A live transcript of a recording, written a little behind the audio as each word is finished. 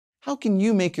How can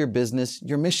you make your business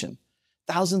your mission?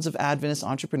 Thousands of Adventist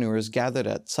entrepreneurs gathered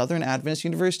at Southern Adventist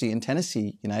University in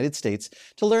Tennessee, United States,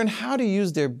 to learn how to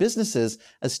use their businesses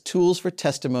as tools for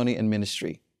testimony and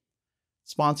ministry.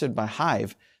 Sponsored by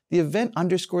Hive, the event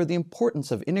underscored the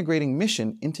importance of integrating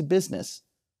mission into business.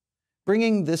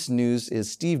 Bringing this news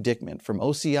is Steve Dickman from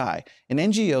OCI, an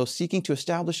NGO seeking to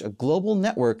establish a global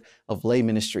network of lay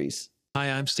ministries.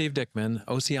 Hi, I'm Steve Dickman,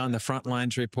 OCI on the Front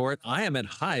Lines Report. I am at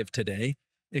Hive today.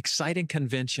 Exciting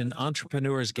convention.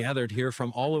 Entrepreneurs gathered here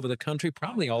from all over the country,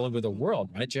 probably all over the world,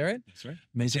 right, Jared? That's right.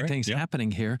 Amazing things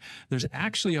happening here. There's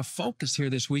actually a focus here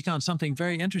this week on something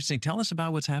very interesting. Tell us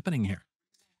about what's happening here.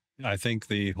 I think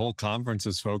the whole conference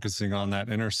is focusing on that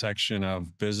intersection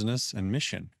of business and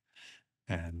mission.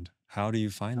 And how do you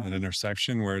find that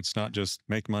intersection where it's not just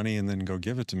make money and then go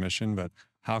give it to mission, but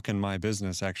how can my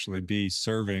business actually be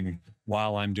serving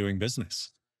while I'm doing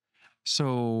business?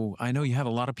 So I know you have a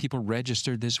lot of people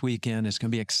registered this weekend. It's going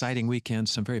to be an exciting weekend.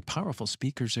 Some very powerful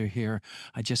speakers are here.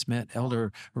 I just met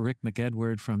Elder Rick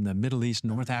McEdward from the Middle East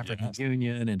North African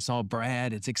Union and saw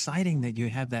Brad. It's exciting that you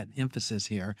have that emphasis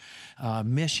here.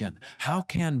 Mission. How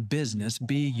can business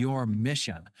be your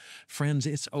mission? Friends,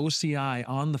 it's OCI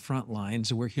on the front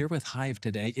lines. We're here with Hive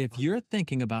today. If you're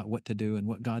thinking about what to do and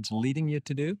what God's leading you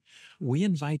to do, we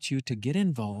invite you to get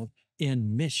involved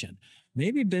in mission.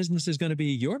 Maybe business is going to be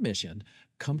your mission.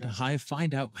 Come to Hive,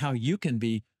 find out how you can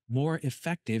be more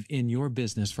effective in your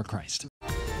business for Christ.